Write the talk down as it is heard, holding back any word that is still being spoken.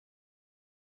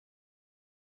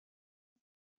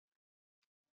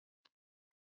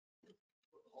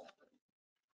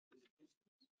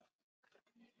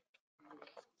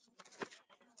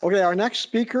Okay, our next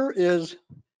speaker is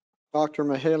Dr.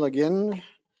 Mihaela Ginj.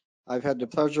 I've had the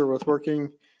pleasure of working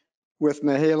with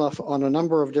Mihaela on a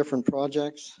number of different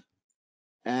projects,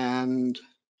 and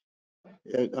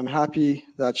I'm happy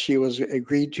that she was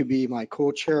agreed to be my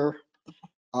co-chair.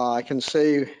 I can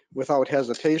say without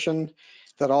hesitation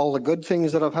that all the good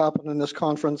things that have happened in this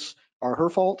conference are her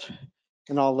fault,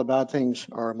 and all the bad things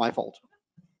are my fault.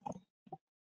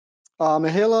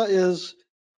 Mihaela is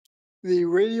the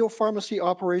radiopharmacy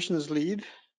operations lead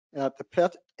at the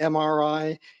PET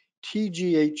MRI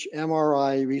TGH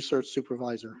MRI research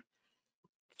supervisor,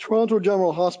 Toronto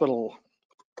General Hospital.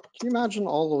 Can you imagine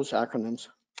all those acronyms?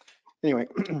 Anyway,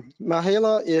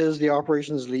 Mihaela is the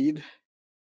operations lead,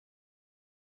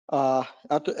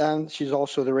 and she's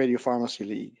also the radiopharmacy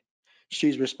lead.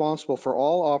 She's responsible for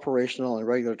all operational and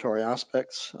regulatory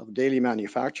aspects of daily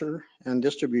manufacture and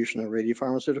distribution of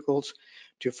radiopharmaceuticals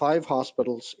to 5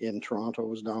 hospitals in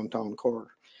Toronto's downtown core.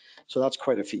 So that's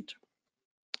quite a feat.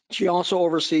 She also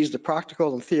oversees the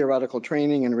practical and theoretical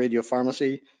training in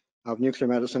radiopharmacy of nuclear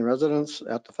medicine residents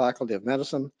at the Faculty of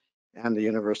Medicine and the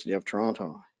University of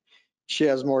Toronto. She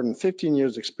has more than 15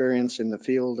 years experience in the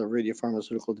field of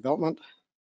radiopharmaceutical development.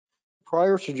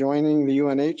 Prior to joining the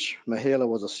UNH, Mihaela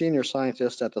was a senior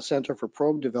scientist at the Center for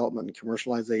Probe Development and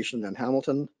Commercialization in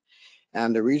Hamilton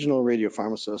and a regional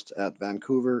radiopharmacist at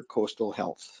Vancouver Coastal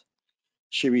Health.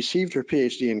 She received her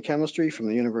PhD in chemistry from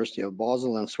the University of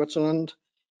Basel in Switzerland.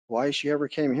 Why she ever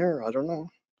came here, I don't know.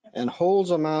 And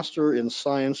holds a master in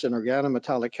science in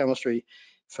organometallic chemistry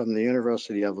from the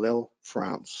University of Lille,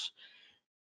 France.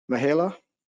 Mihaela,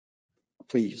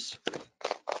 please.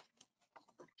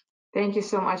 Thank you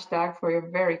so much, Doug, for your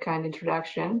very kind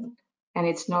introduction. And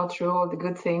it's not true, all the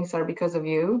good things are because of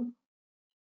you.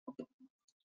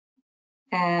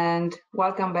 And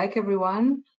welcome back,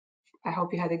 everyone. I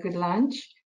hope you had a good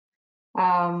lunch.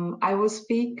 I will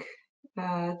speak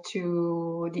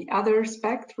to the other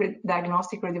SPECT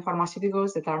diagnostic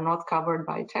radiopharmaceuticals that are not covered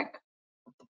by tech.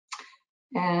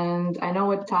 And I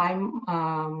know at time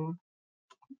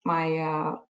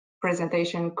my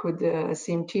presentation could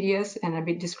seem tedious and a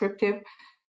bit descriptive.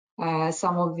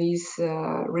 Some of these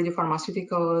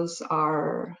radiopharmaceuticals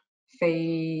are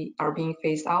being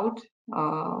phased out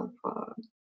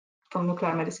from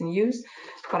nuclear medicine use,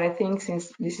 but I think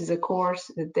since this is a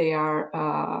course that they are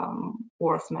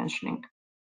worth mentioning.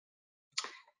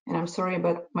 And I'm sorry,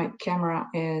 but my camera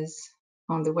is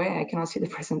on the way. I cannot see the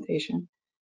presentation.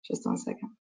 Just 1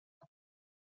 second.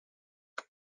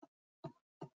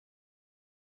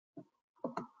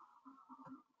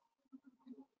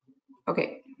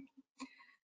 Okay.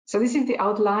 So this is the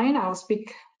outline. I'll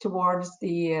speak towards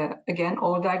the, again,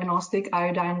 all diagnostic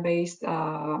iodine-based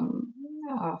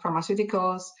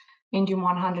pharmaceuticals,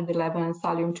 indium-111,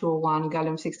 thallium-201,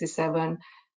 gallium-67,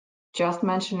 just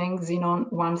mentioning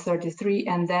xenon-133,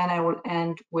 and then I will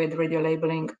end with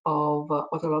radiolabeling of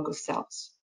autologous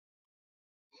cells.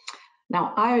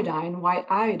 Now, iodine, why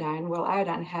iodine? Well,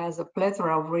 iodine has a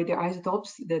plethora of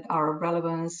radioisotopes that are of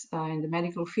relevance in the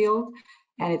medical field,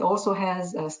 and it also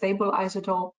has a stable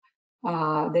isotope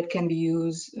that can be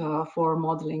used for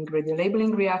modeling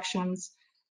radiolabeling reactions.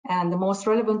 And the most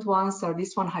relevant ones are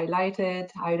this one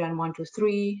highlighted,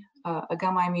 iodine-123, a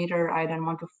gamma emitter,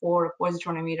 iodine-124, a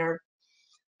positron emitter,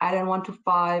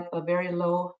 iodine-125, a very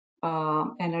low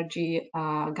energy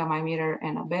gamma emitter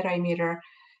and a beta emitter,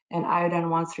 and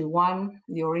iodine-131,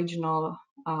 the original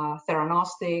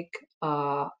theranostic,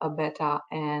 a beta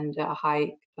and a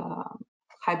high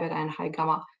beta and high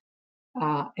gamma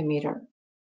emitter.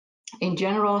 In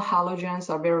general, halogens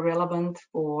are very relevant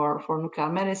for nuclear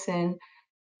medicine.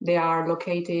 They are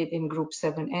located in group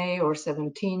 7A or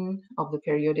 17 of the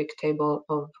periodic table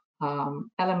of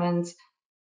elements.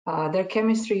 Their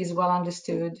chemistry is well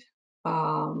understood.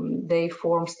 They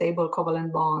form stable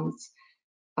covalent bonds.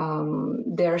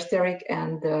 Their steric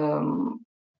and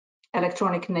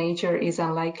electronic nature is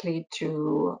unlikely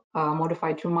to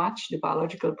modify too much the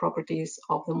biological properties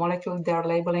of the molecule they are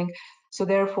labeling. So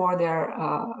therefore, they're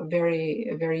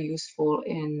very, very useful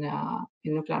in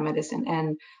nuclear medicine.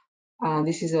 And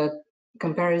this is a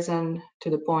comparison to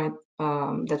the point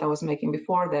that I was making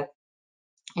before, that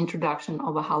introduction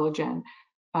of a halogen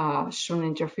shouldn't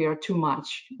interfere too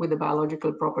much with the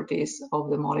biological properties of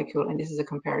the molecule. And this is a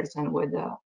comparison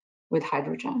with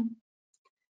hydrogen.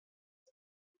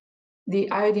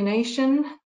 The iodination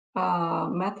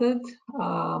method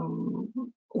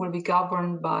will be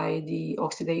governed by the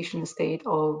oxidation state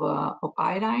of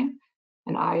iodine.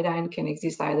 And iodine can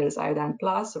exist either as iodine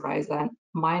plus or iodine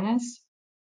minus.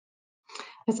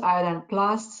 As iodine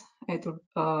plus, it would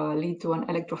lead to an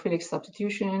electrophilic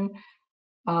substitution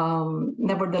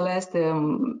Nevertheless,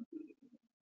 the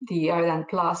iodine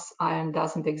plus ion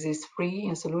doesn't exist free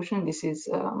in solution. This is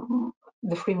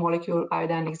the free molecule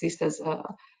iodine exists as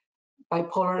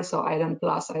bipolar, so iodine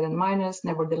plus, iodine minus.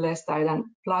 Nevertheless, the iodine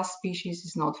plus species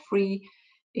is not free,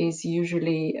 is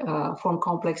usually form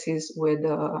complexes with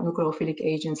nucleophilic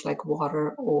agents like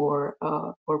water or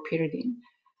pyridine.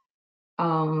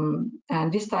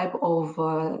 And this type of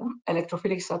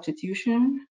electrophilic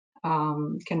substitution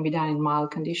can be done in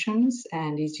mild conditions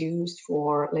and is used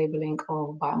for labeling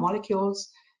of biomolecules,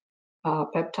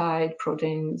 peptide,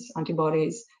 proteins,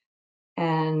 antibodies,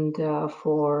 and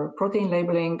for protein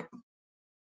labeling,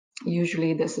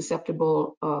 usually the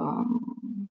susceptible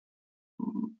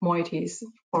moieties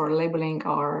for labeling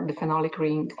are the phenolic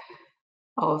ring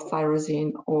of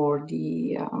tyrosine or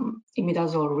the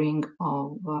imidazole ring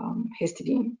of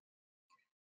histidine.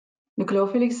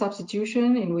 Nucleophilic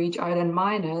substitution, in which iodine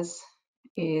minus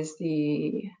is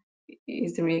the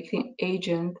reacting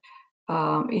agent,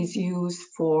 is used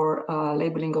for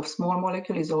labeling of small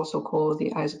molecule, is also called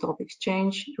the isotope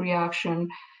exchange reaction.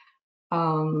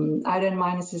 Iodine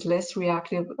minus is less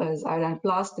reactive as iodine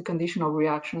plus. The conditional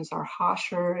reactions are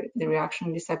harsher. The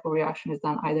reaction, this type of reaction is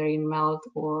done either in melt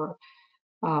or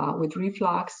with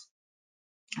reflux.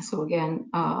 So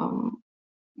again,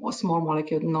 small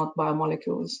molecule, not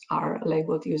biomolecules, are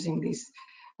labeled using this,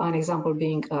 an example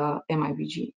being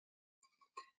MIBG.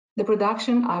 The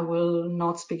production, I will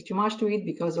not speak too much to it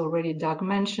because already Doug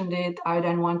mentioned it.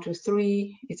 Iodine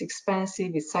 123, it's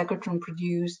expensive, it's cyclotron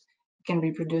produced, it can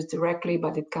be produced directly,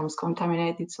 but it comes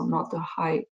contaminated, so not a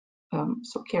high,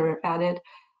 so carrier added.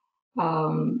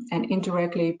 And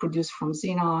indirectly produced from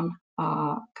xenon,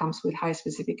 comes with high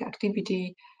specific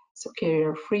activity, so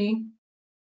carrier free.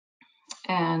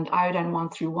 And iodine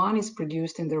 131 is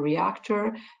produced in the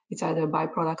reactor. It's either a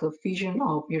byproduct of fission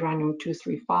of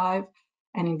uranium-235,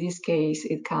 and in this case,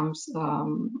 it comes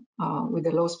with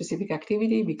a low specific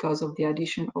activity because of the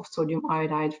addition of sodium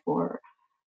iodide for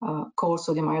cold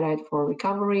sodium iodide for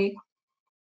recovery.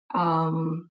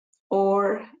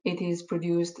 Or it is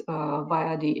produced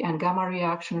via the N-gamma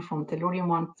reaction from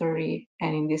tellurium-130,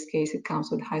 and in this case, it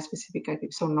comes with high specific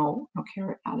activity, so no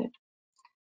carrier added.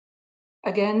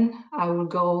 Again, I will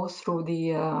go through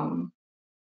the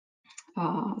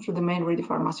main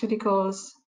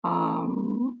radiopharmaceuticals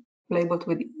labeled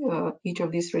with each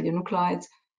of these radionuclides,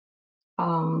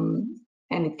 and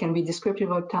it can be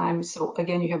descriptive of time. So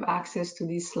again, you have access to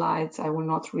these slides. I will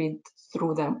not read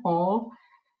through them all.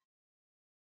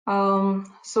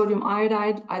 Sodium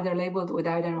iodide, either labeled with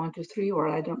iodine 123 or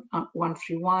iodine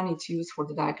 131, it's used for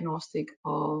the diagnostic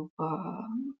of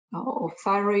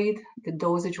thyroid. The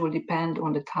dosage will depend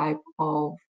on the type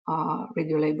of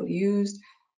radio label used.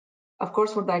 Of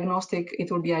course, for diagnostic,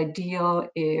 it will be ideal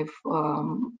if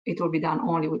it will be done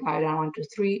only with iodine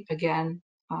 123. Again,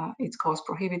 it's cost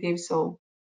prohibitive, so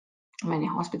many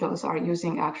hospitals are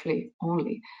using actually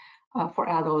only for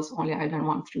adults only iodine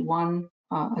 131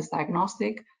 as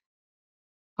diagnostic.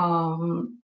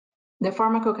 The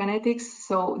pharmacokinetics,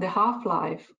 so the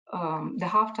half-life, the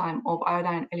half-time of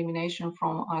iodine elimination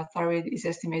from thyroid is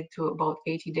estimated to about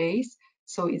 80 days.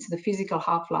 So it's the physical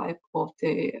half-life of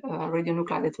the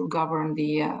radionuclide that will govern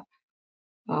the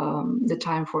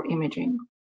time for imaging.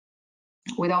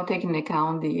 Without taking into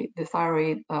account the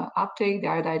thyroid uptake, the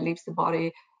iodide leaves the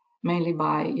body mainly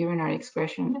by urinary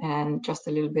excretion and just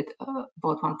a little bit,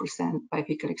 about 1% by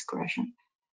fecal excretion.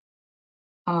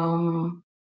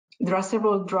 There are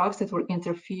several drugs that will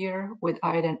interfere with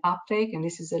iodine uptake, and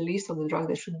this is a list of the drugs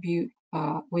that should be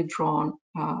withdrawn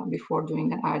before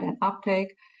doing an iodine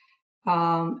uptake.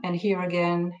 And here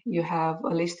again, you have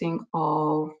a listing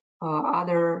of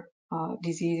other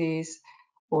diseases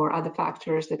or other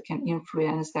factors that can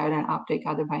influence the iodine uptake,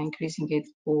 either by increasing it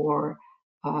or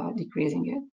decreasing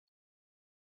it.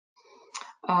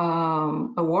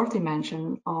 A worthy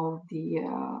mention of the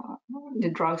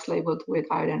drugs labeled with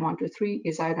iodine 123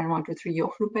 is iodine 123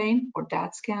 ioflupane, or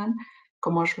DAT-scan,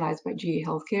 commercialized by GE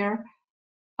Healthcare,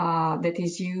 that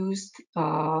is used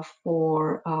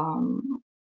for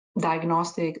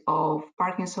diagnostic of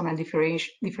Parkinson and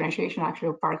differentiation actually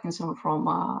of Parkinson from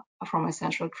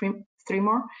essential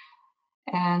tremor.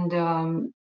 And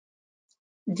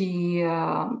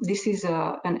this is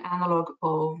an analog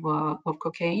of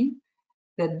cocaine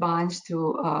that binds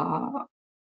to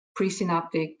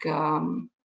presynaptic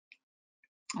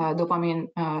dopamine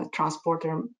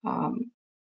transporter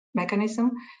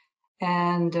mechanism,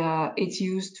 and it's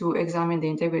used to examine the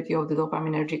integrity of the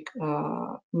dopaminergic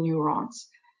neurons.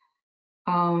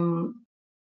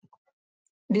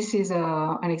 This is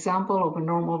an example of a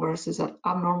normal versus an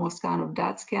abnormal scan of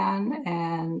DAT scan,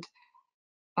 and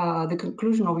The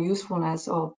conclusion of usefulness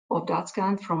of that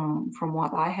scan from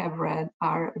what I have read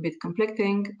are a bit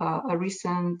conflicting. A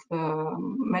recent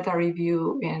meta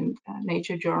review in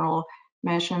Nature journal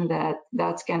mentioned that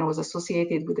that scan was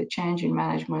associated with a change in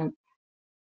management,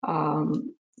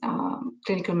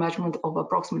 clinical measurement of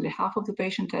approximately half of the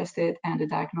patient tested, and the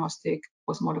diagnostic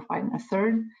was modified in a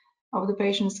third of the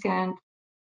patient scanned.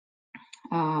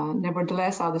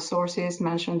 Nevertheless, other sources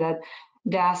mentioned that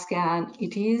DAS scan,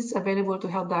 it is available to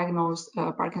help diagnose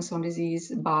Parkinson's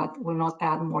disease, but will not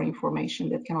add more information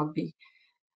that cannot be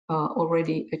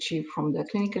already achieved from the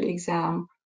clinical exam.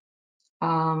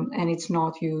 And it's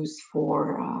not used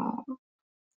for,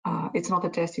 it's not a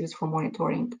test used for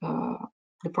monitoring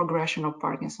the progression of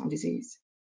Parkinson's disease.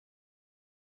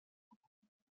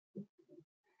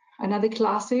 Another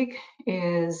classic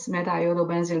is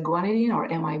meta-iodobenzylguanidine, or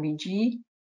MIBG.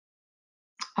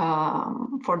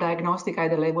 For diagnostic,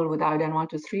 either labeled with iodine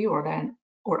 123 or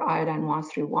iodine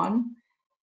 131.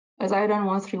 As iodine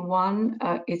 131,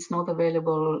 it's not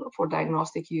available for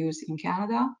diagnostic use in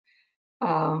Canada,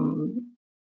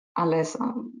 unless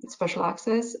special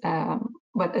access.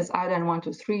 But as iodine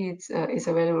 123, it's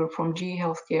available from GE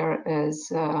Healthcare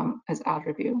as ad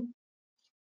review.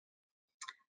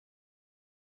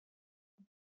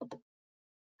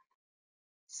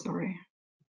 Sorry.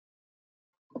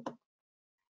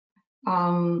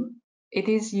 It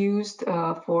is used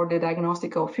for the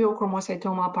diagnostic of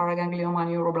pheochromocytoma, paraganglioma,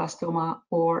 neuroblastoma,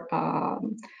 or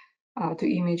to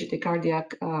image the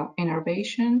cardiac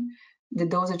innervation. The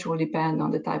dosage will depend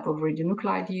on the type of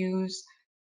radionuclide used.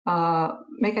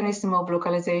 Mechanism of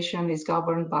localization is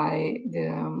governed by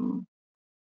the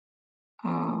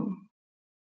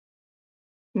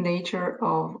nature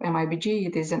of MIBG.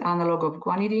 It is an analog of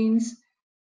guanidines.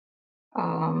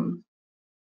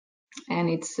 And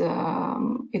it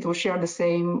will share the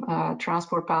same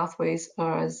transport pathways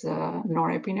as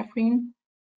norepinephrine.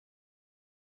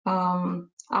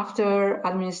 After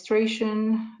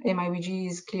administration, MIBG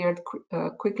is cleared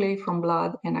quickly from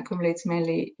blood and accumulates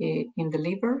mainly in the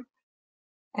liver.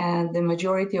 And the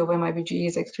majority of MIBG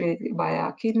is excreted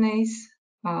via kidneys,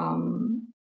 and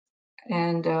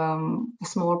a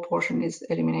small portion is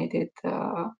eliminated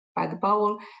by the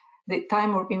bowel. The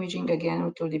time of imaging, again,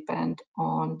 it will depend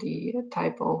on the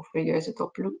type of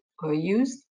radioisotope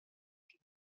used.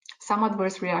 Some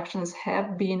adverse reactions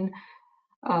have been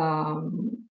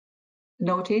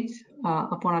noted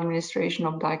upon administration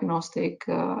of diagnostic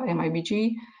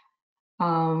MIBG,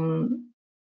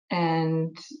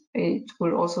 and it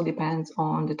will also depend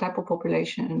on the type of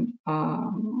population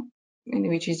in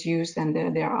which is used, and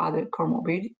there are other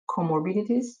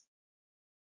comorbidities.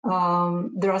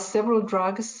 There are several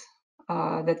drugs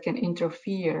that can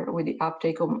interfere with the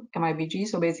uptake of MIBG.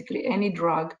 So basically, any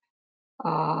drug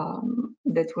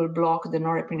that will block the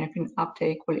norepinephrine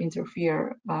uptake will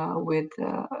interfere with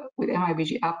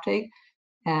MIBG uptake,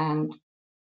 and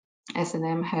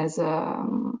SNM has a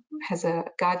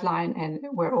guideline and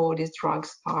where all these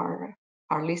drugs are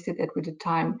listed at with the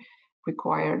time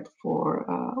required for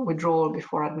withdrawal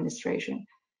before administration.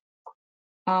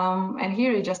 And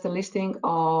here is just a listing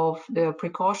of the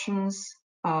precautions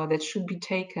that should be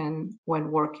taken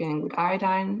when working with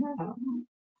iodine.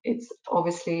 It's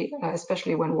obviously,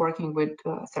 especially when working with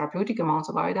therapeutic amounts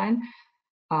of iodine,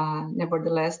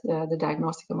 nevertheless, the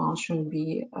diagnostic amount shouldn't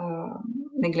be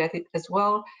neglected as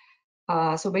well.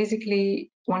 So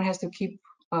basically, one has to keep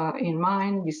in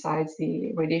mind, besides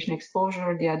the radiation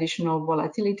exposure, the additional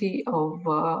volatility of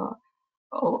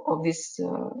this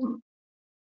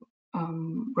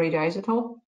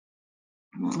radioisotope.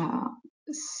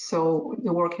 So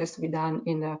the work has to be done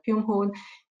in the fume hood.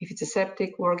 If it's a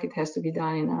septic work, it has to be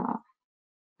done in a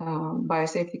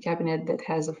biosafety cabinet that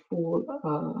has a full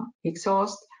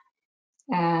exhaust.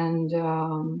 And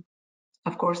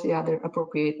of course, the other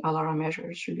appropriate alarm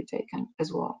measures should be taken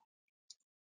as well.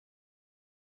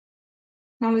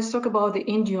 Now let's talk about the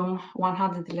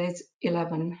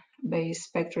indium-111 based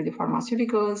SPECT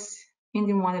radiopharmaceuticals.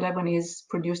 Indium-111 is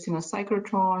produced in a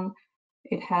cyclotron.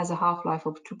 It has a half-life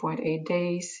of 2.8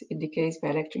 days. It decays by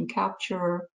electron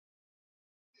capture.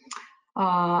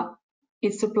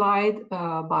 It's supplied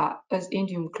as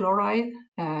indium chloride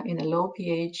in a low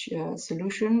pH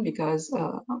solution because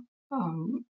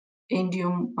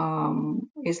indium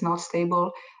is not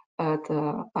stable at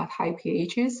high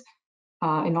pHs.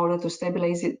 In order to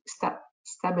stabilize it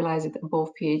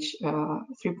above pH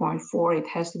 3.4, it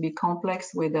has to be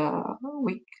complex with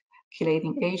weak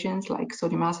chelating agents like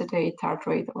sodium acetate,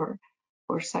 tartrate, or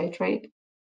citrate.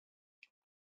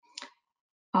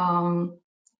 And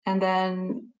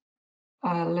then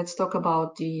let's talk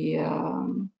about the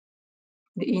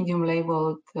the indium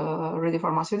labeled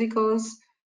radiopharmaceuticals.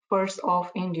 First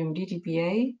off, indium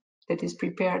DTPA that is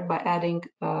prepared by adding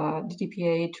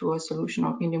DTPA to a solution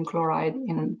of indium chloride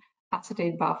in an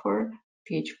acetate buffer,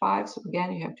 pH 5. So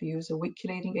again, you have to use a weak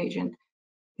chelating agent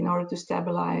in order to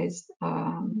stabilize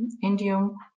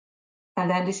indium. And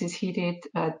then this is heated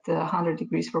at 100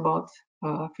 degrees for about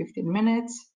 15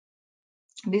 minutes.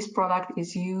 This product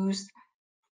is used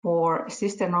for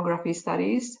cysternography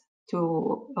studies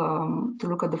to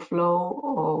look at the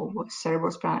flow of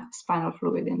cerebrospinal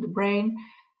fluid in the brain,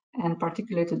 and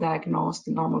particularly to diagnose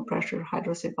the normal pressure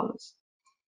hydrocephalus.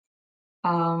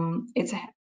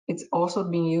 It's also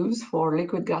being used for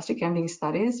liquid gastric emptying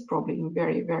studies, probably in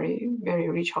very, very, very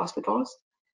rich hospitals,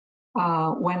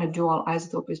 when a dual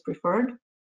isotope is preferred.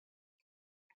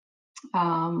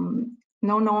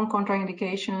 No known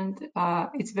contraindications.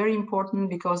 It's very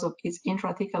important because of its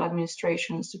intrathecal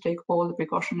administrations to take all the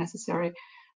precautions necessary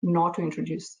not to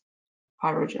introduce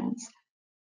pyrogens.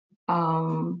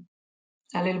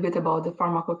 A little bit about the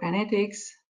pharmacokinetics.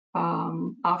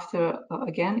 After,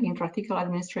 again, intrathecal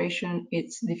administration,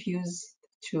 it's diffused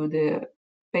to the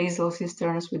basal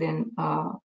cisterns within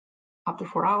up to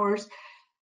 4 hours.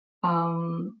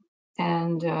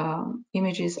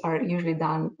 Images are usually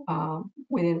done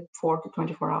within 4 to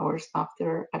 24 hours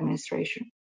after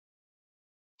administration.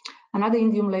 Another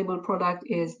indium labeled product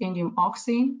is indium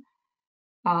oxine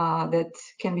that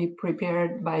can be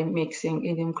prepared by mixing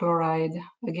indium chloride,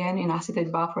 again in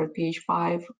acetate buffer at pH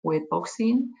 5 with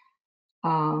oxine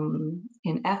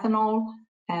in ethanol,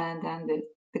 and then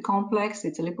the complex,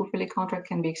 it's a lipophilic contract,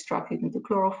 can be extracted into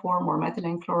chloroform or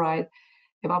methylene chloride,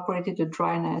 evaporated to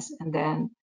dryness, and then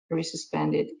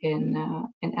resuspended in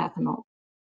ethanol.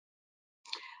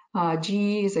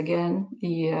 GE is again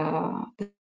the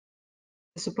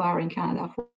supplier in Canada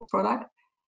for the product,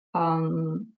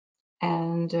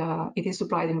 and it is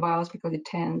supplied in vials because it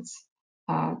tends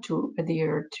to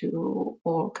adhere to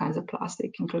all kinds of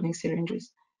plastic, including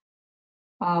syringes.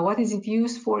 What is it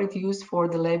used for? It's used for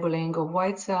the labeling of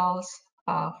white cells,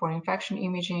 for infection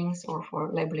imagings, or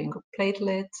for labeling of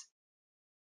platelets.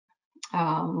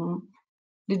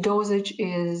 The dosage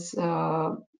is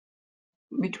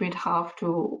between half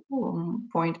to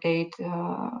 0.8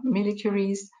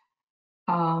 millicuries,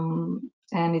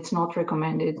 and it's not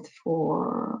recommended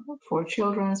for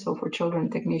children. So for children,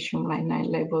 technetium-99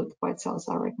 labeled white cells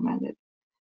are recommended.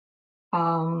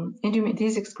 Indium, it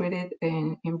is excreted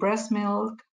in breast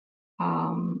milk,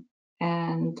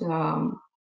 and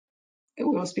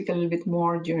we'll speak a little bit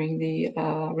more during the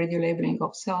radiolabeling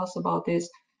of cells about this.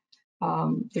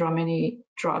 There are many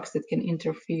drugs that can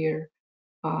interfere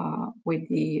with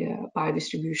the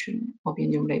biodistribution of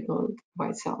indium-labeled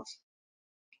white cells.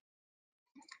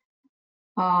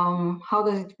 How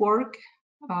does it work?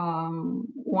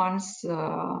 Once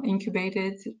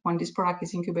incubated, when this product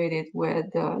is incubated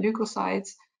with leukocytes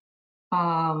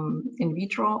in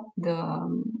vitro, the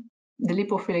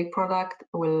lipophilic product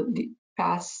will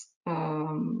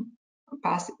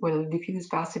will diffuse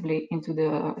passively into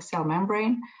the cell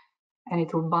membrane, and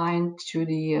it will bind to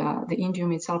the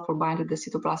indium itself, will bind to the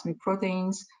cytoplasmic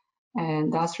proteins,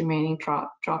 and thus remaining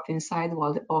trapped inside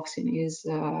while the oxygen is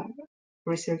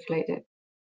recirculated.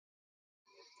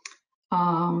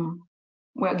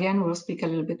 Well, again, we'll speak a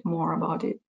little bit more about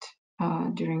it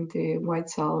during the white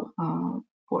cell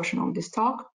portion of this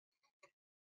talk.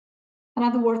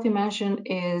 Another worthy mention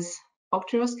is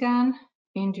Octreoscan,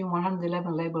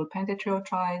 indium-111 labeled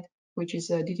pentatriotide, which is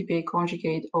a DTPA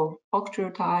conjugate of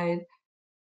octreotide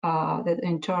that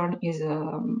in turn is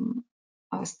a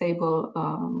stable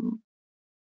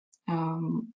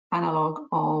analog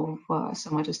of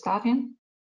somatostatin.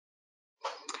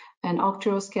 And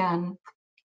Octreoscan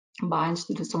binds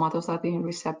to the somatostatin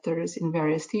receptors in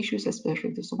various tissues,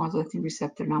 especially the somatostatin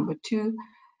receptor number 2.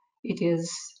 It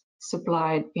is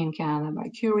supplied in Canada by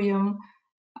Curium.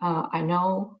 I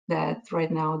know that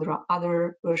right now there are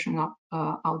other versions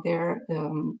out there,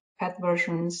 PET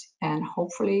versions, and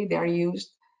hopefully they are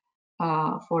used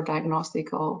for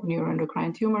diagnostic of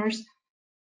neuroendocrine tumors.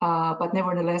 But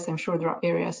nevertheless, I'm sure there are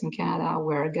areas in Canada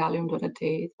where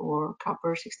gallium-68 or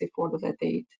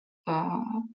copper-64.8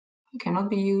 cannot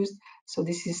be used. So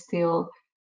this is still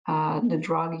the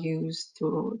drug used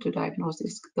to diagnose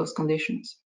those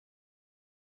conditions.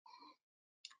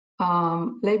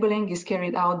 Labeling is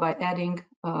carried out by adding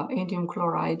indium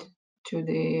chloride to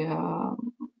the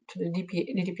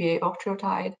DTPA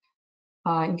octreotide.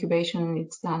 Incubation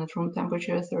is done at room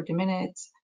temperature, 30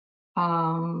 minutes,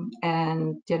 and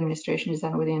the administration is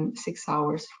done within 6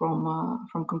 hours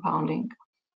from compounding.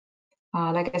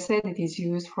 Like I said, it is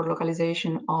used for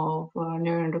localization of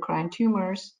neuroendocrine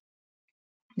tumors,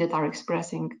 that are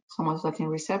expressing somatostatin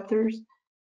receptors.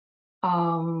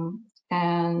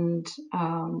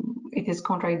 It is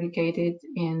contraindicated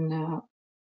in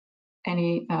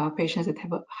any patients that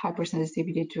have a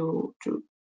hypersensitivity to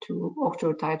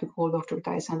octreotide, to cold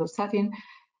octreotide sandostatin.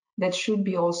 That should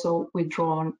be also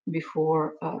withdrawn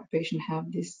before a patient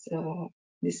have this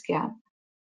scan.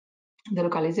 The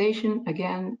localization,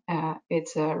 again,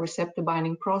 it's a receptor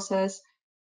binding process,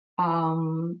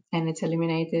 and it's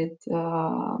eliminated.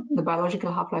 The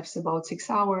biological half-life is about 6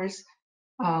 hours,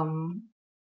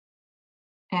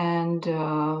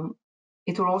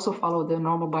 it will also follow the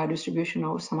normal biodistribution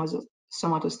of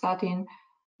somatostatin,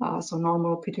 so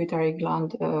normal pituitary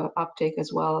gland uptake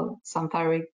as well, some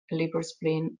thyroid, liver,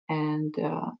 spleen, and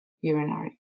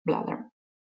urinary bladder.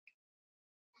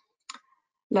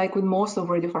 Like with most of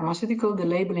radiopharmaceutical, the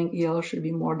labeling EL should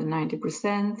be more than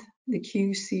 90%. The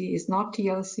QC is not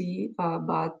TLC,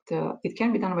 but it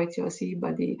can be done by TLC,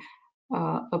 but the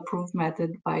approved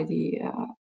method by the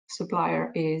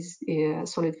supplier is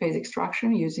solid phase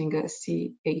extraction using a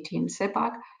C18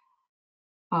 SEPAC.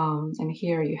 And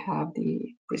here you have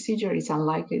the procedure. It's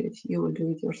unlikely that you will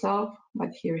do it yourself,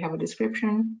 but here you have a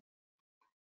description.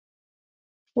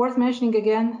 Worth mentioning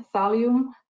again,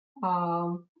 thallium.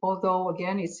 Although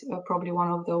again, it's probably one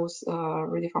of those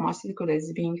radiopharmaceutical that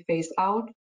is being phased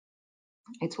out.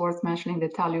 It's worth mentioning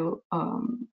that thallium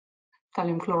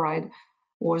chloride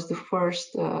was the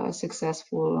first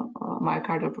successful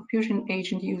myocardial perfusion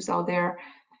agent used out there.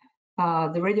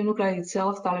 The radionuclide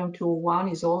itself, thallium-201,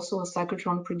 is also a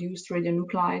cyclotron-produced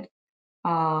radionuclide.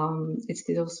 It's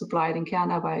still supplied in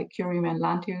Canada by Curium and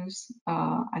Lantheus.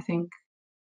 I think,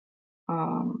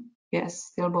 yes,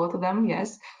 still both of them,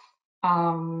 yes.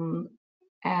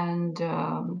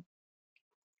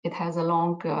 It has a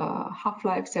long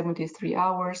half-life, 73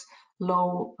 hours,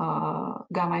 low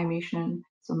gamma emission,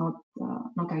 so not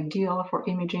ideal for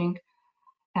imaging.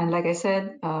 And like I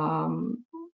said,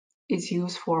 it's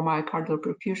used for myocardial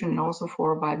perfusion and also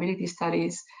for viability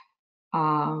studies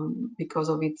because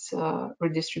of its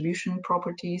redistribution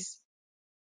properties.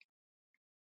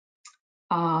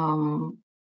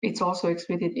 It's also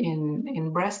excreted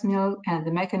in breast milk, and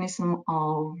the mechanism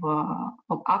of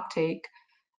uptake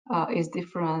is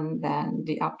different than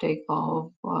the uptake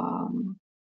of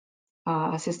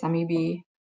cysteamide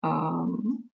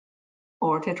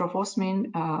or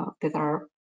tetraphosphamine that are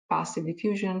passive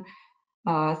diffusion.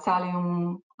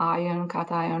 Thallium ion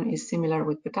cation is similar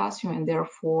with potassium, and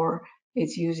therefore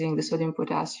it's using the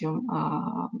sodium-potassium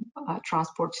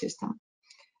transport system.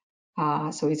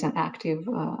 So it's an active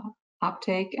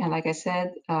uptake, and like I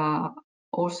said,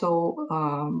 also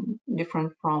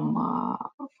different from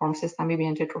cysteamide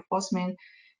and tetraphosphamine,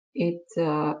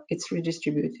 it's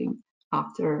redistributing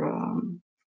after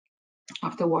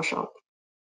washout.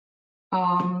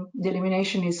 The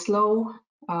elimination is slow,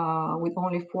 with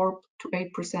only 4 to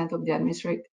 8% of the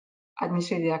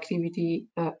administrative activity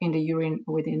in the urine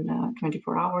within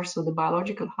 24 hours. So the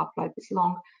biological half-life is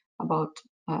long, about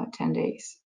 10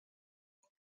 days.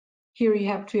 Here you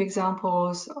have 2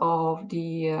 examples of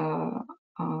the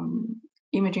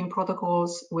imaging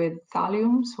protocols with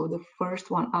thallium. So the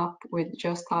first one up with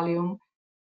just thallium,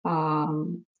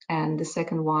 and the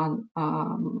second one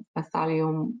a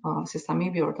thallium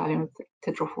cysteamide or thallium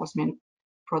tetraphosphamine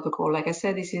protocol. Like I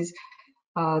said, this is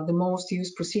the most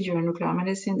used procedure in nuclear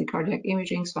medicine, the cardiac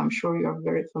imaging, so I'm sure you are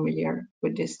very familiar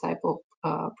with this type of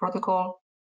protocol.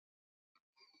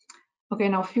 Okay,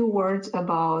 now a few words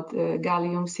about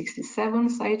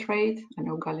gallium-67 citrate. I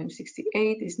know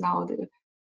gallium-68 is now the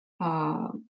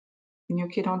new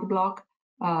kid on the block.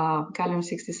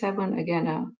 Gallium-67,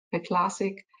 again, a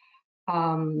classic,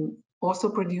 also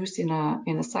produced in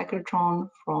a cyclotron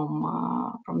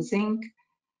from zinc.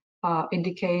 It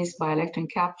decays by electron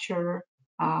capture.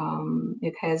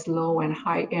 It has low and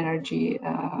high energy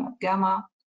gamma.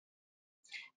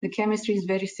 The chemistry is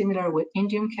very similar with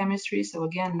indium chemistry, so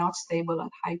again, not stable at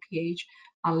high pH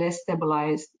unless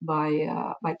stabilized by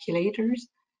chelators.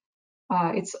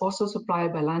 It's also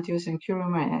supplied by Lantheus and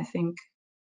Curium, and I think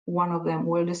one of them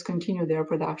will discontinue their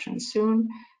production soon.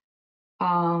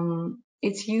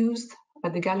 It's used,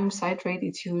 the gallium citrate,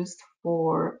 it's used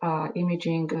for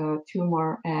imaging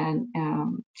tumors and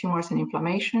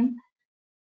inflammation.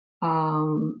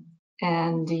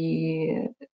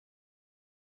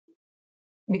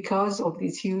 Because of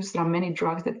its use, there are many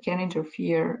drugs that can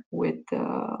interfere with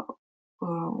the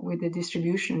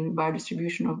biodistribution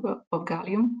of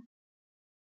gallium.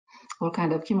 All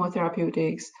kind of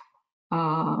chemotherapeutics,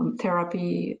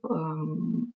 therapy,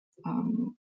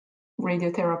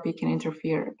 radiotherapy can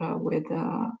interfere with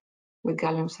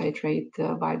gallium citrate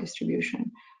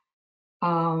biodistribution.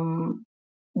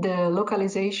 The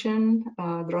localization,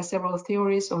 there are several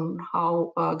theories on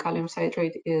how gallium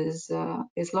citrate is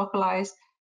localized,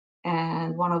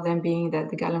 and one of them being that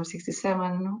the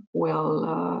gallium-67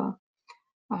 will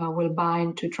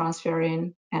bind to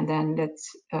transferrin, and then that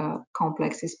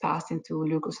complex is passed into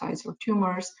leukocytes or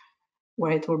tumors,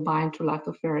 where it will bind to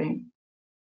lactoferrin.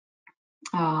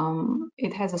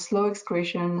 It has a slow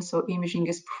excretion, so imaging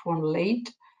is performed late,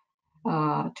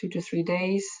 2 to 3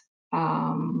 days,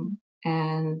 and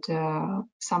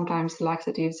sometimes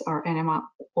laxatives or enemas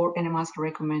are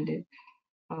recommended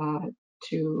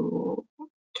to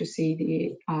see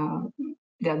the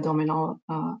abdominal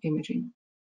imaging.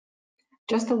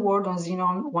 Just a word on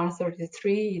xenon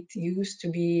 133. It used to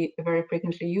be very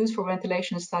frequently used for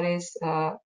ventilation studies.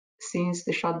 Since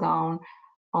the shutdown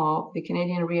of the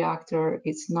Canadian reactor,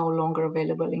 it's no longer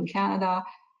available in Canada,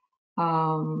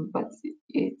 but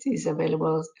it is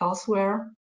available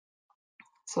elsewhere.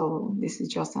 So this is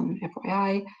just an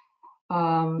FYI.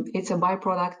 It's a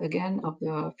byproduct, again, of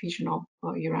the fission of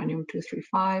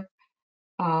uranium-235.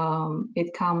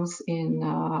 It comes in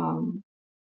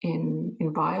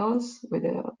vials with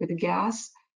a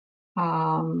gas,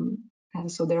 and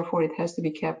so therefore it has to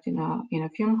be kept in a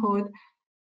fume hood.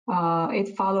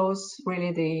 It follows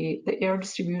really the air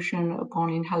distribution upon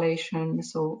inhalation.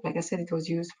 So, like I said, it was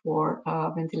used for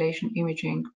ventilation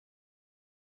imaging.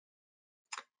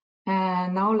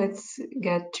 And now let's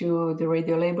get to the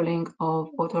radiolabeling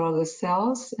of autologous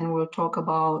cells, and we'll talk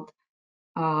about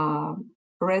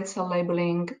red cell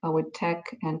labeling with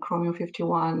TEC and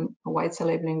chromium-51, white cell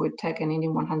labeling with TEC and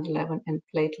indium-111, and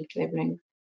platelet labeling.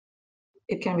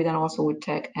 It can be done also with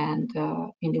TEC and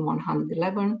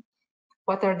indium-111.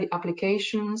 What are the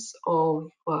applications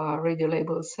of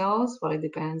radiolabeled cells? Well, it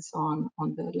depends on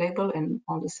the label and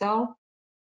on the cell.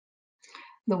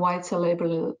 The white cell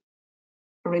label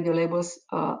radiolabels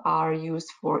are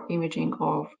used for imaging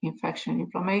of infection and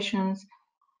inflammations.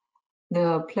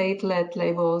 The platelet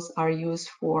labels are used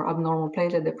for abnormal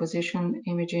platelet deposition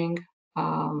imaging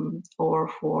or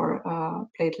for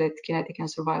platelet kinetic and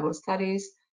survival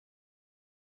studies.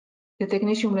 The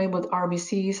technetium-labeled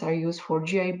RBCs are used for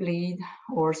GI bleed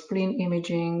or spleen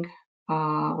imaging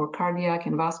or cardiac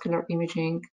and vascular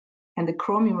imaging. And the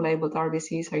chromium-labeled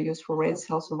RBCs are used for red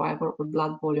cell survival or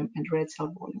blood volume and red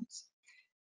cell volumes.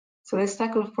 So let's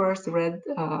tackle first red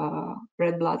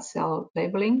blood cell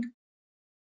labeling.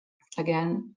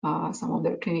 Again, some of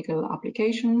their clinical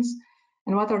applications.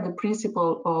 And what are the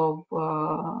principles of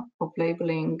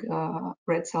labeling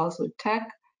red cells with TEC?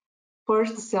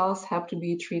 First, the cells have to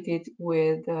be treated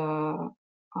with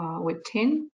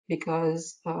tin,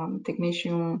 because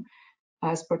technetium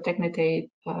as per technetate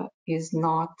is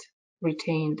not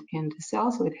retained in the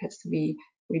cell, so it has to be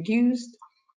reduced,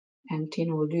 and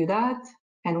tin will do that.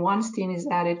 And once tin is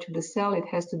added to the cell, it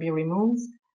has to be removed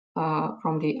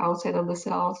from the outside of the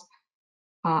cells,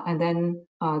 and then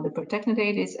the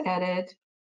pertechnetate is added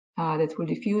that will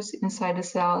diffuse inside the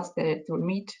cells, that it will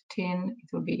meet tin,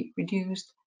 it will be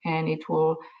reduced, and it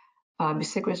will be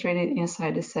sequestrated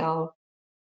inside the cell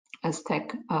as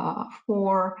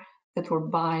TEC4 that will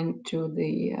bind to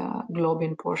the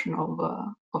globin portion of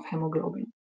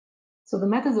hemoglobin. So the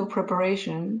methods of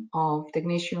preparation of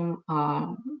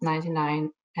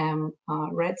technetium-99m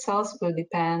red cells will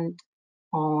depend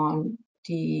on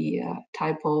the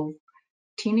type of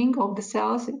tinning of the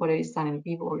cells, whether it's done in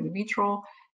vivo or in vitro,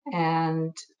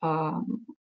 and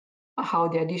how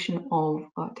the addition of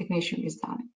technetium is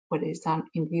done, whether it's done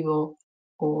in vivo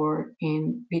or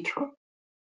in vitro.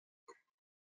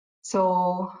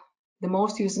 So the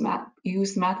most used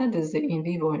method is the in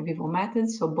vivo method.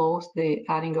 So both the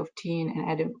adding of tin and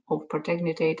adding of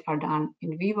pertechnetate are done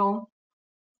in vivo.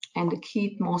 And the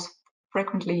key most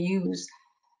frequently used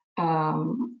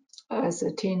as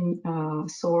a tin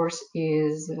source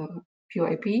is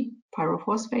PYP,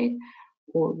 pyrophosphate,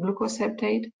 or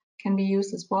glucoseptate can be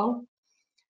used as well.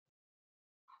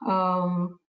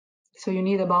 So you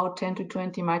need about 10 to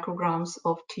 20 micrograms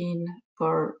of tin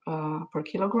per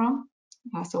kilogram.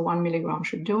 So 1 milligram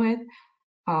should do it,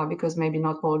 because maybe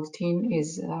not all the tin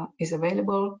is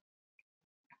available.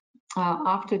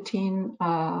 After tin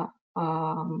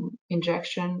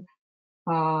injection,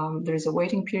 there is a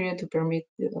waiting period to permit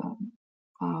the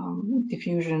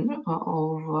diffusion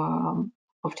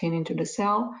of tin into the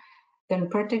cell. Then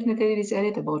pertechnetate is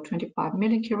added, about 25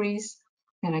 millicuries,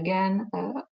 and again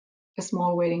a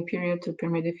small waiting period to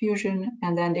permit diffusion.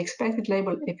 And then the expected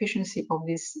label efficiency of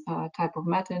this type of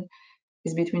method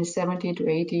is between 70 to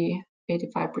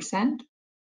 85%.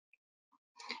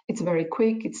 It's very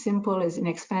quick, it's simple, it's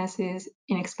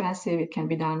inexpensive. It can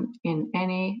be done in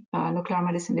any nuclear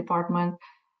medicine department,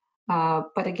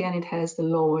 but again, it has the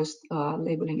lowest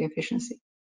labeling efficiency.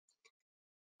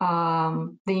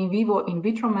 The in vivo in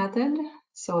vitro method,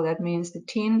 so that means the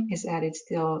tin is added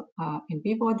still in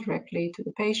vivo directly to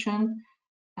the patient,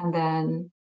 and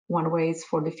then one waits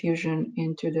for diffusion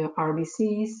into the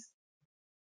RBCs.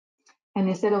 And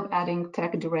instead of adding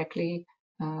tech directly,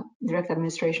 direct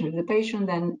administration to the patient,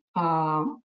 then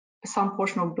some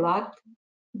portion of blood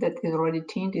that is already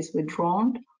tinned is withdrawn,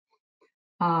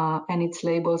 and it's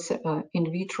labeled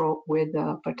in vitro with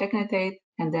pertechnetate,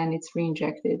 and then it's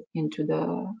reinjected into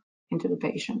the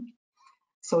patient.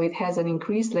 So it has an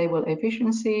increased label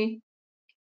efficiency.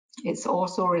 It's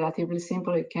also relatively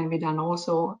simple. It can be done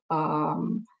also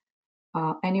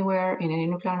anywhere in any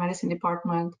nuclear medicine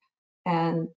department,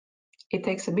 and it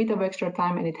takes a bit of extra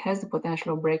time, and it has the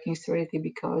potential of breaking sterility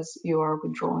because you are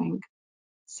withdrawing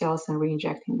cells and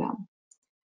reinjecting them.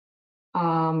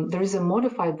 There is a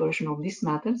modified version of this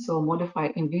method, so a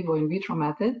modified in vivo in vitro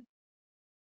method.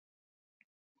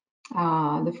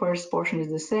 The first portion is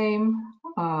the same.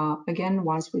 Again,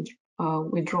 once we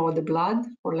withdraw the blood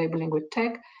for labeling with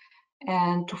tech,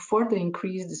 and to further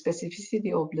increase the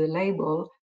specificity of the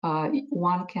label,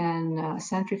 one can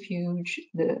centrifuge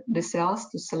the cells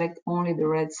to select only the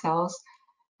red cells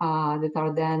that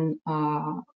are then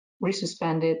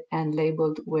resuspended and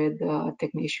labeled with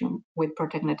technetium, with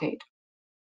pertechnetate.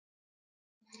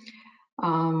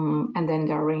 And then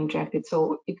they're reinjected.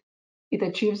 So it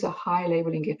achieves a high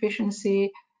labeling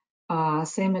efficiency,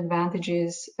 same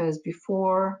advantages as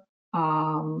before,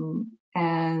 and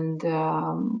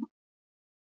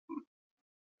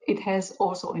it has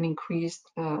also an increased,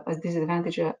 as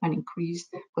disadvantage, an increased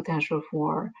potential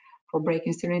for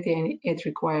breaking sterility, and it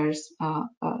requires a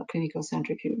clinical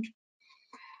centrifuge.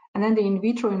 And then the in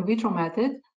vitro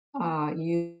method,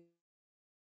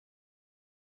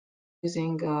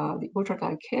 using the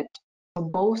ultra-tight kit. So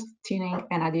both tinning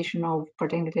and addition of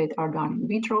pertechnetate are done in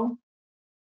vitro.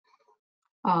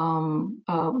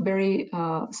 A very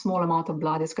small amount of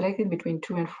blood is collected, between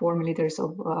 2 and 4 milliliters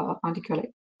of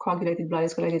anticoagulated blood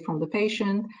is collected from the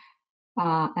patient,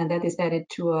 and that is added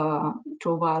to a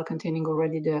vial containing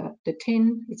already the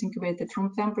tin. It's incubated at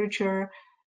room temperature.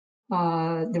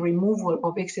 The removal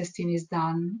of excess tin is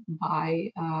done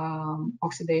by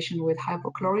oxidation with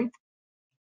hypochlorite.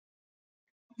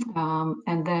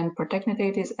 And then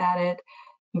pertechnetate is added,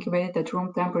 incubated at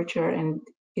room temperature, and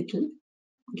it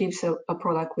gives a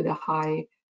product with a high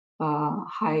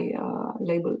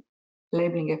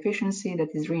labeling efficiency that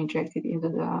is reinjected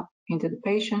into the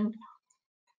patient.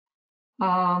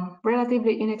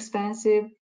 Relatively inexpensive,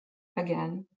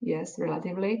 again, yes,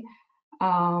 relatively,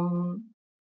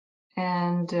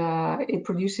 and it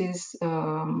produces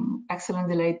excellent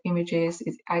delayed images.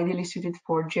 It's ideally suited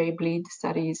for J-bleed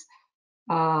studies.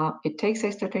 It takes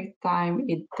extra time.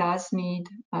 It does need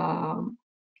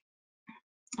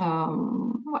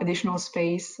additional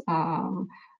space,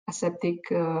 aseptic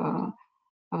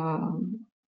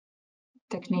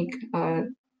technique,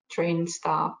 trained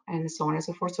staff, and so on and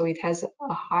so forth. So it has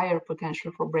a higher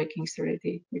potential for breaking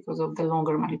sterility because of the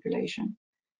longer manipulation.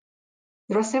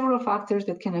 There are several factors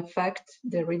that can affect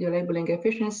the radiolabeling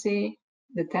efficiency: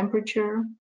 the temperature.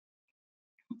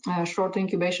 Short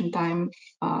incubation time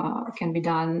can be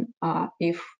done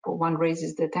if one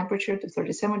raises the temperature to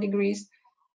 37 degrees.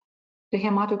 The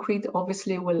hematocrit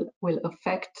obviously will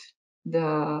affect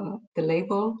the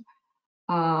label,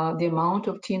 the amount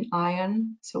of tin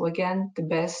ion. So again, the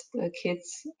best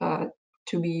kits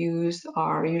to be used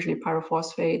are usually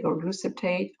pyrophosphate or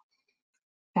gluceptate.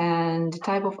 And the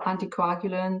type of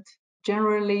anticoagulant,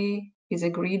 generally is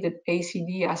agreed that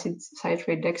ACD, acid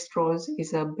citrate dextrose,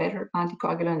 is a better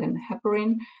anticoagulant than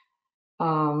heparin.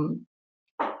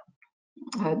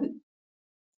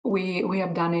 We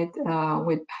have done it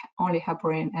with only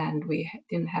heparin, and we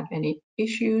didn't have any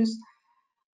issues.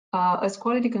 As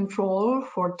quality control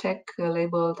for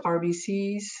tech-labeled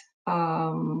RBCs,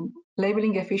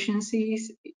 labeling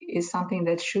efficiencies is something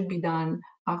that should be done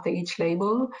after each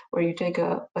label, where you take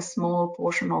a small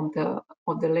portion of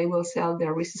the label cell,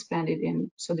 they're resuspended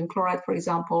in sodium chloride, for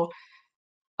example,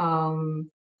 and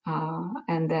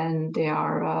then they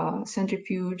are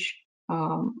centrifuged,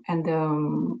 and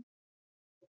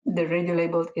the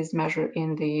radiolabeled is measured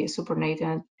in the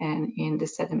supernatant and in the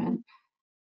sediment,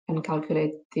 and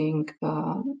calculating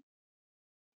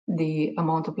the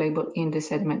amount of label in the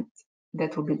sediment.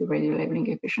 That will be the radiolabeling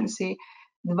efficiency.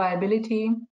 The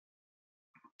viability,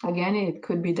 again, it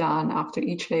could be done after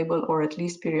each label, or at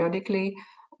least periodically,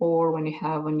 or when you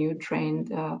have a new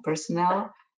trained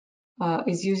personnel.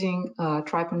 is using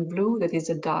trypan blue, that is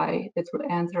a dye that will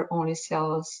enter only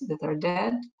cells that are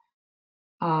dead.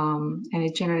 And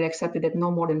it's generally accepted that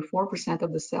no more than 4%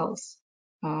 of the cells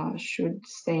should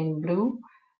stain blue.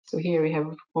 So here we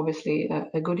have obviously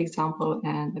a good example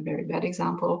and a very bad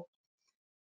example.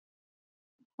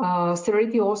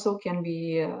 Sterility also can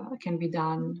be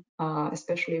done,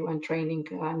 especially when training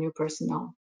new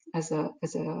personnel as a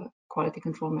quality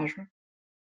control measure.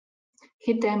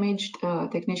 Heat damaged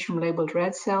technetium labeled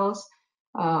red cells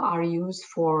are used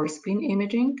for spin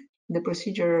imaging. The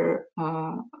procedure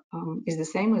is the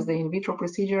same as the in vitro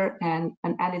procedure, and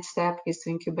an added step is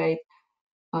to incubate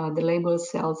the labeled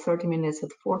cell 30 minutes at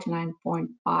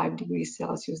 49.5 degrees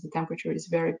Celsius. The temperature is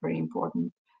very, very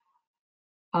important.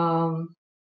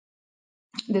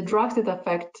 The drugs that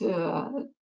affect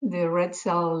the red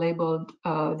cell labeled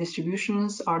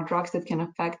distributions are drugs that can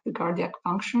affect the cardiac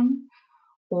function,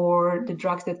 or the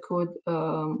drugs that could,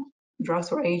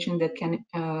 drugs or agent that can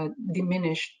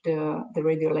diminish the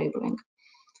radio labeling.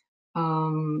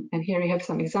 And here we have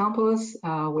some examples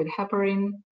with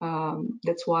heparin.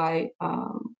 That's why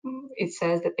it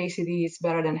says that ACD is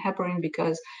better than heparin,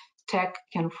 because TEC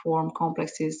can form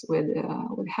complexes with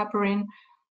heparin.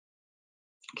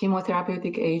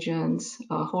 Chemotherapeutic agents,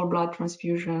 whole blood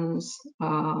transfusions,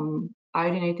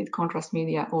 iodinated contrast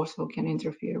media also can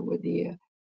interfere with the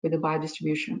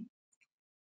biodistribution.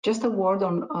 Just a word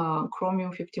on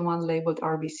chromium-51 labeled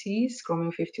RBCs.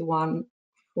 Chromium-51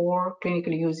 for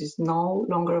clinical use is no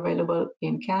longer available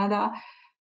in Canada.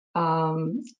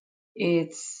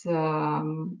 It's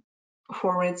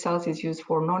for red cells is used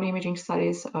for non-imaging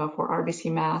studies for RBC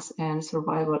mass and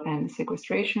survival and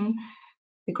sequestration.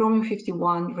 The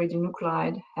chromium-51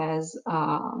 radionuclide has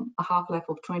a half-life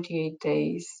of 28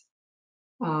 days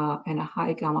and a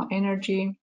high gamma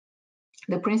energy.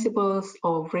 The principles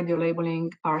of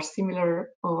radiolabeling are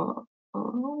similar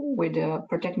with the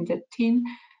protected tin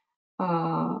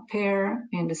pair,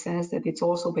 in the sense that it's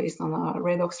also based on a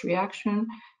redox reaction.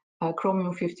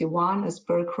 Chromium-51 as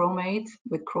perchromate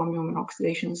with chromium in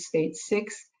oxidation state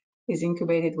 6 is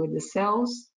incubated with the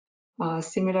cells.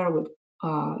 Similar with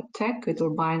TEC, it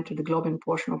will bind to the globin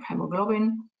portion of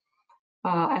hemoglobin.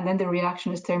 And then the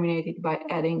reaction is terminated by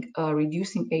adding a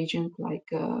reducing agent like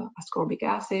ascorbic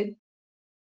acid.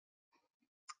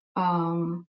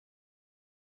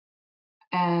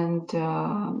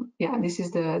 Yeah, this is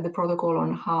the protocol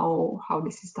on how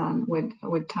this is done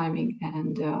with timing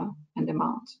and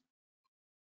amount.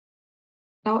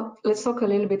 Now let's talk a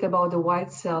little bit about the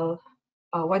white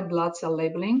blood cell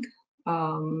labeling.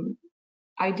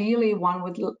 Ideally, one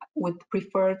would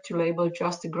prefer to label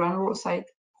just the granulocyte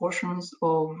portions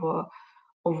of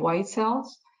white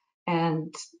cells,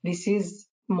 and this is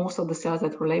most of the cells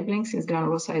that we're labeling, since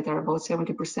granulocytes are about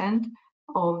 70%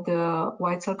 of the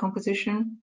white cell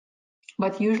composition.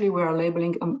 But usually we are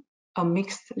labeling a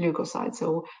mixed leukocyte,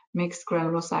 so mixed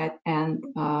granulocyte and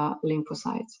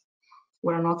lymphocytes.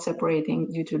 We're not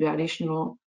separating due to the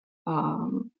additional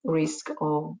risk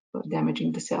of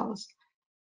damaging the cells.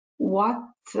 What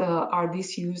are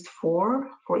these used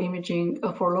for? For imaging,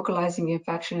 for localizing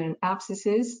infection and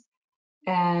abscesses.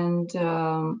 And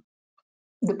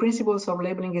the principles of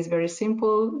labeling is very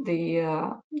simple. The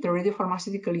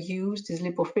radiopharmaceutical used is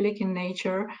lipophilic in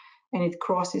nature, and it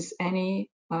crosses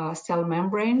any cell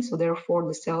membrane, so therefore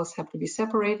the cells have to be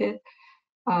separated.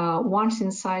 Once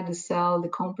inside the cell, the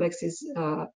complex is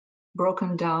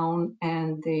broken down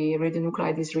and the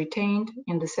radionuclide is retained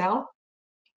in the cell.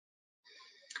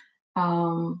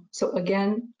 So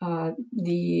again,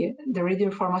 the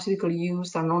radiopharmaceutical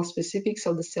used are non-specific,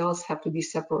 so the cells have to be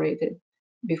separated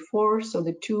before. So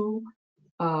the two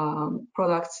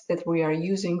products that we are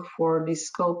using for this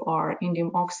scope are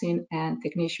indium oxine and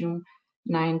technetium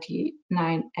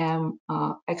 99M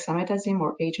hexametaxim,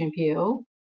 or HMPAO.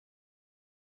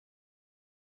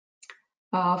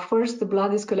 First, the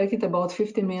blood is collected about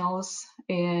 50 mL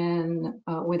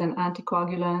with an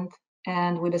anticoagulant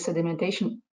and with a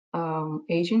sedimentation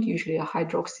agent, usually a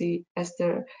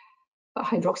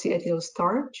hydroxyethyl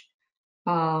starch.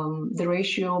 The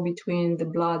ratio between the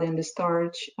blood and the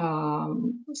starch,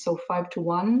 so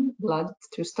 5:1 blood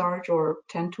to starch, or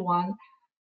 10:1.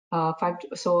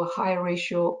 So a higher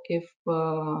ratio if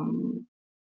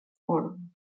or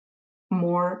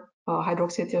more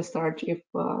hydroxyethyl starch if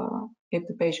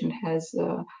the patient has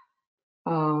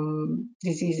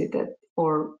disease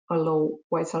or a low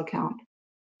white cell count.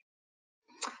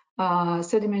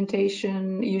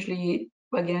 Sedimentation, usually,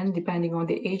 again, depending on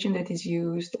the agent that is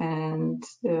used and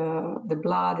the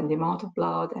blood and the amount of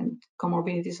blood and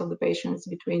comorbidities of the patients,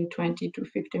 between 20 to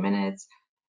 50 minutes.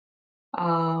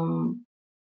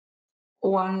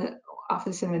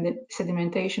 after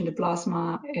sedimentation, the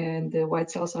plasma and the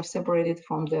white cells are separated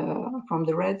from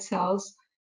the red cells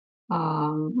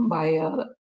by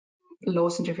low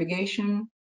centrifugation.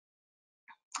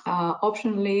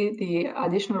 Optionally, the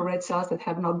additional red cells that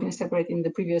have not been separated in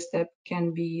the previous step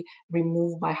can be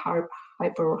removed by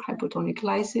hypotonic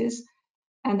lysis.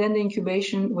 And then the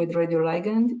incubation with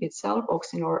radioligand itself,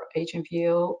 auxin or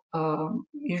HMPO,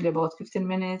 usually about 15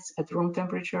 minutes at room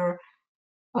temperature,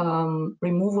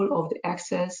 removal of the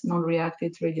excess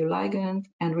non-reactive radioligand,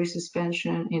 and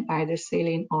resuspension in either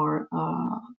saline or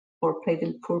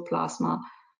platelet-poor plasma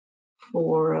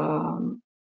for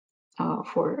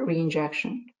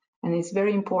reinjection. And it's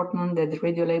very important that the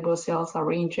radiolabeled cells are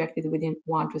reinjected within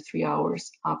 1 to 3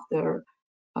 hours after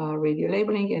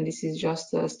radiolabeling, and this is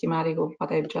just a schematic of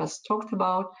what I've just talked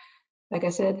about. Like I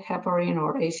said, heparin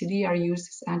or ACD are used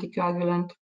as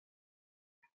anticoagulant.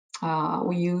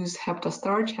 We use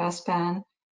heptastarch, HASPAN,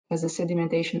 as a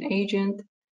sedimentation agent,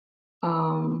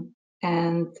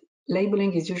 and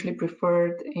labeling is usually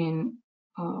preferred in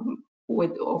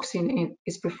with auxin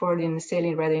is preferred in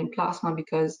saline rather than plasma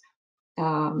because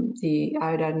the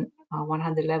iodine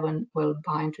 111 will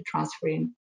bind to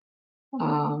transferrin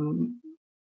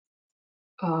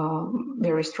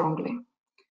very strongly.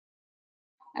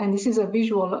 And this is a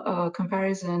visual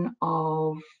comparison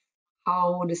of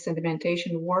how the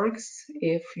sedimentation works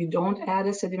if you don't add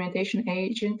a sedimentation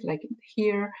agent, like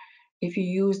here. If you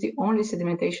use the only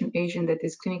sedimentation agent that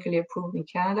is clinically approved in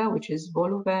Canada, which is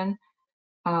Voluven,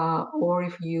 or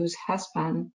if you use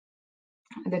HASPAN,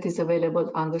 that is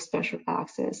available under special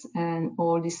access. And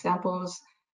all these samples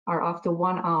are after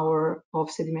 1 hour of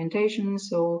sedimentation.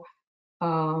 So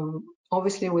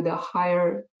obviously with a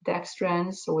higher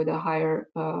dextrans, so with a higher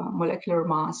molecular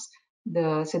mass,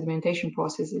 the sedimentation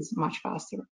process is much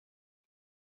faster.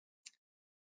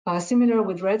 Similar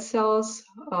with red cells,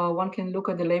 one can look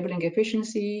at the labeling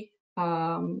efficiency,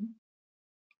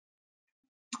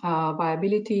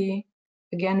 viability.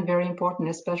 Again, very important,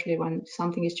 especially when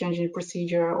something is changing the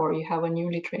procedure or you have a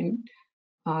newly trained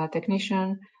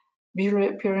technician. Visual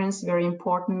appearance, very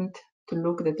important to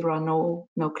look that there are no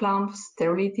clumps.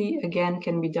 Sterility, again,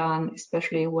 can be done,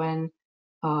 especially when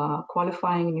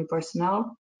qualifying new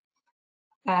personnel.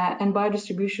 And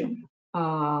biodistribution.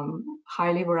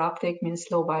 High liver uptake means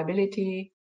low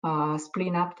viability.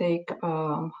 Spleen uptake,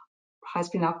 high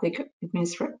spleen uptake, it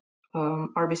means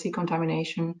RBC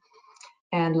contamination.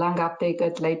 And lung uptake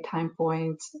at late time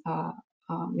points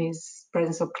means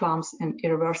presence of clumps and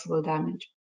irreversible damage.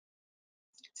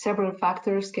 Several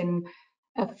factors can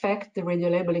affect the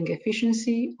radiolabeling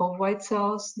efficiency of white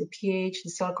cells, the pH, the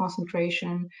cell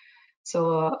concentration.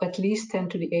 So at least 10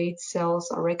 to the 8 cells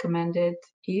are recommended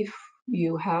if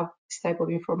you have this type of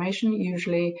information.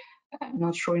 Usually, I'm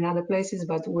not sure in other places,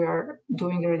 but we're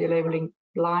doing the radiolabeling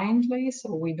blindly,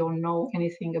 so we don't know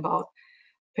anything about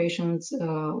patients'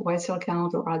 white cell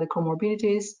count or other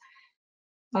comorbidities.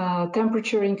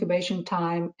 Temperature, incubation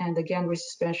time, and again,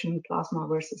 resuspension in plasma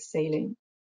versus saline.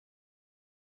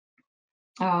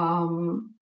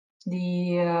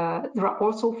 There are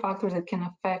also factors that can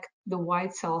affect the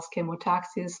white cells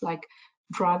chemotaxis, like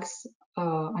drugs,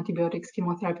 antibiotics,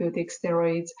 chemotherapeutics,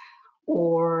 steroids,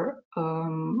 or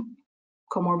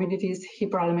comorbidities,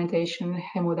 hyperalimentation,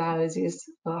 hemodialysis,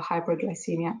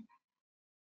 hyperglycemia.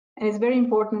 And it's very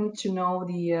important to know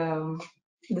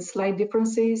the slight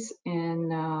differences in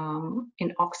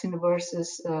auxin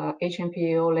versus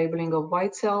HMPO labeling of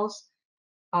white cells.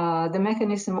 The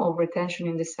mechanism of retention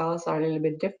in the cells are a little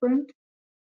bit different.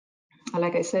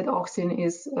 Like I said, auxin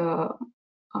is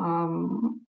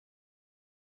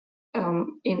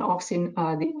in auxin,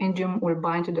 the enzyme will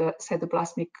bind to the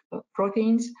cytoplasmic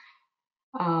proteins,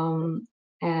 and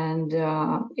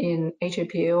in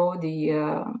HMPO,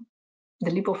 the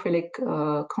lipophilic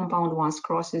compound, once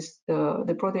crosses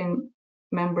the protein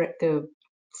membrane, the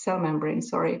cell membrane,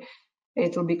 sorry,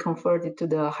 it will be converted to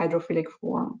the hydrophilic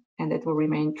form, and it will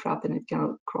remain trapped and it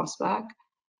cannot cross back.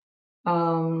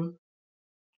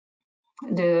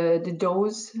 The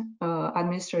dose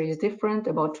administered is different,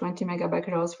 about 20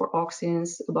 megabecquerels for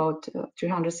auxins, about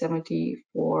 370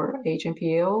 for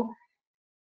HMPO.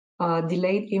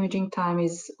 Delayed imaging time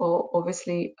is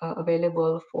obviously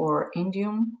available for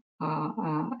indium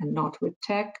and not with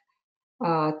TEC.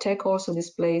 TEC also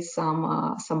displays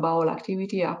some bowel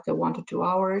activity after 1 to 2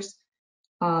 hours.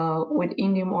 With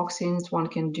indium auxins, one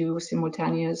can do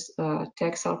simultaneous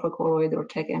TEC sulfur colloid or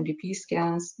TEC MDP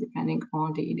scans, depending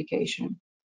on the indication.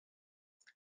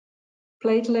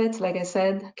 Platelets, like I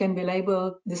said, can be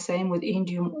labeled the same with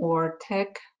indium or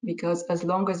TEC, because as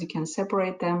long as you can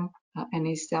separate them,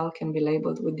 any cell can be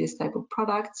labeled with this type of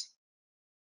products.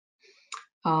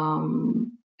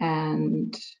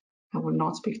 And I will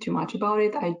not speak too much about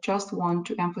it. I just want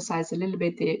to emphasize a little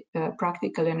bit the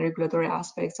practical and regulatory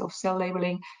aspects of cell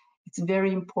labeling. It's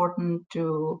very important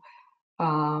to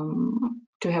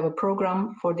have a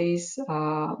program for this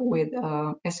with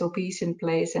SOPs in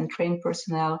place and trained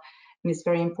personnel. And it's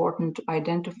very important to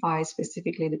identify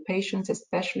specifically the patients,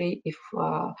 especially if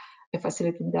a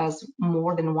facility does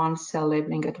more than one cell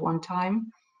labeling at one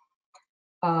time.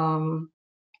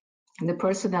 The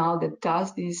personnel that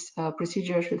does this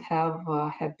procedure should have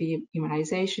B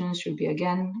immunizations, should be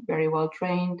again very well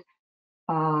trained,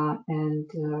 and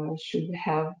should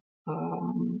have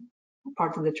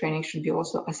part of the training should be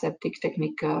also aseptic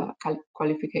technique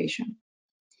qualification.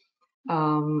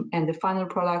 And the final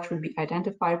product should be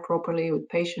identified properly with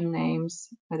patient names.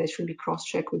 They should be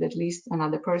cross-checked with at least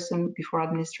another person before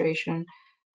administration.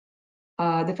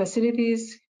 The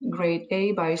facilities, grade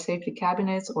A biosafety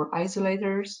cabinets or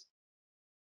isolators,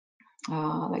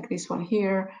 like this one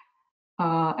here,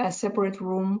 a separate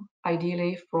room,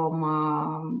 ideally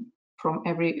from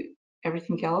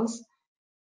everything else.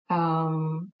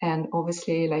 And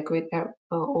obviously, like with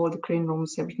all the clean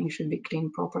rooms, everything should be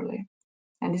cleaned properly.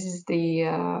 And this is the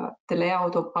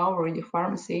layout of our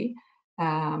radiopharmacy.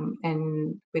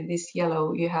 And with this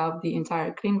yellow, you have the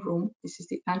entire clean room. This is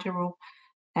the anteroom,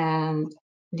 and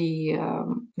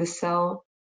the cell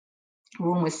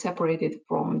room is separated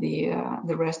from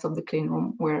the rest of the clean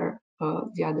room where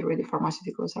the other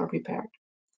radiopharmaceuticals are prepared.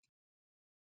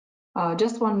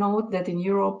 Just one note that in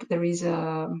Europe there is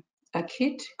a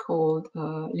kit called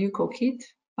Leuco kit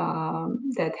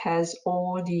that has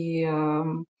all the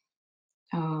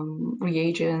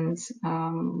reagents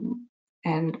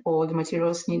and all the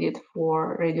materials needed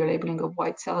for radiolabeling of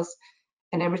white cells,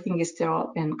 and everything is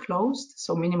sterile and closed,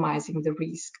 so minimizing the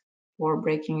risk for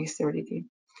breaking sterility.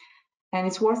 And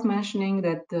it's worth mentioning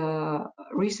that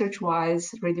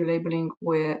research-wise, radiolabeling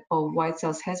of white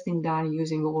cells has been done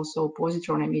using also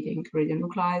positron-emitting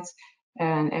radionuclides,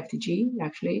 and FDG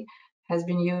actually has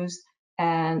been used.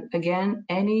 And again,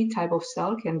 any type of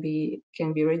cell can be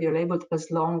radiolabeled as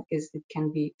long as it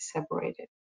can be separated.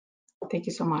 Thank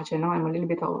you so much. I know I'm a little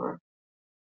bit over.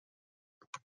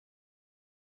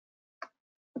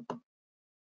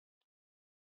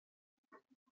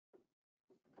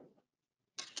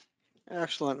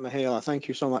 Excellent, Mihaela. Thank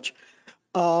you so much.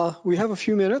 We have a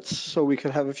few minutes, so we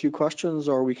could have a few questions,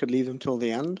 or we could leave them till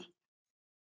the end.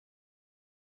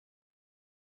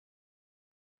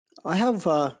 I have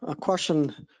a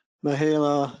question,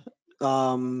 Mihaela.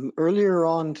 Earlier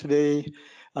on today,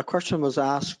 a question was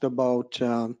asked about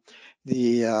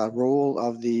the role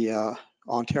of the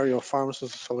Ontario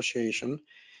Pharmacists Association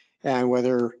and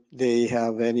whether they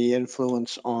have any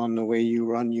influence on the way you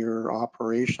run your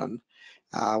operation.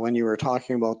 When you were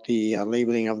talking about the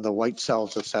labeling of the white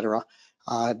cells, et cetera,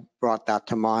 brought that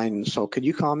to mind. So could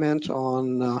you comment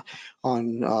on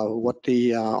what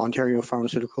the Ontario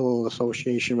Pharmaceutical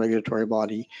Association regulatory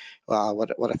body,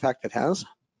 what effect it has?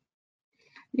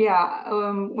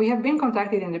 Yeah, we have been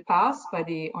contacted in the past by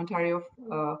the Ontario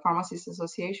Pharmacists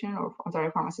Association or Ontario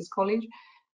Pharmacists College.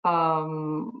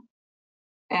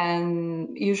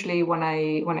 And usually when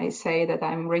I say that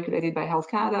I'm regulated by Health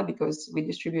Canada because we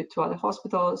distribute to other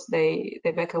hospitals, they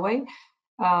back away.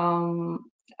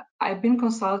 I've been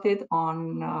consulted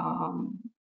on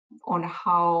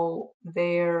how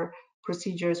their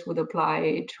procedures would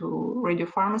apply to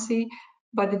radiopharmacy,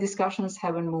 but the discussions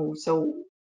haven't moved. So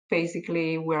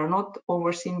basically, we are not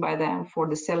overseen by them for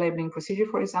the cell labeling procedure,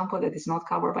 for example, that is not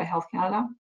covered by Health Canada.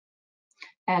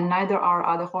 And neither are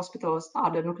other hospitals,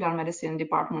 other nuclear medicine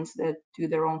departments that do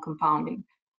their own compounding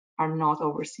are not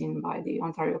overseen by the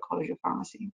Ontario College of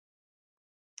Pharmacy.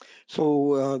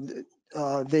 So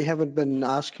they haven't been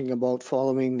asking about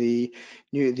following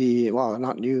well,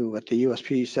 not new, but the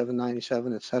USP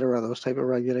 797, et cetera, those type of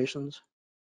regulations?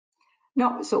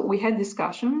 No, so we had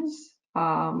discussions,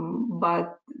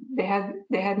 but they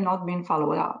had not been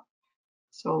followed up.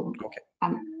 So okay.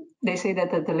 They say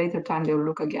that at a later time they will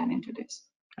look again into this.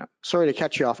 Yeah. Sorry to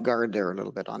catch you off guard there a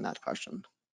little bit on that question.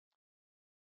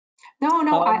 No,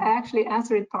 I actually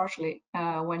answered it partially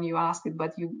when you asked it,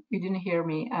 but you didn't hear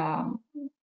me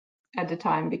at the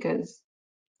time because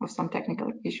of some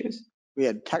technical issues. We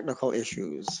had technical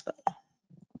issues.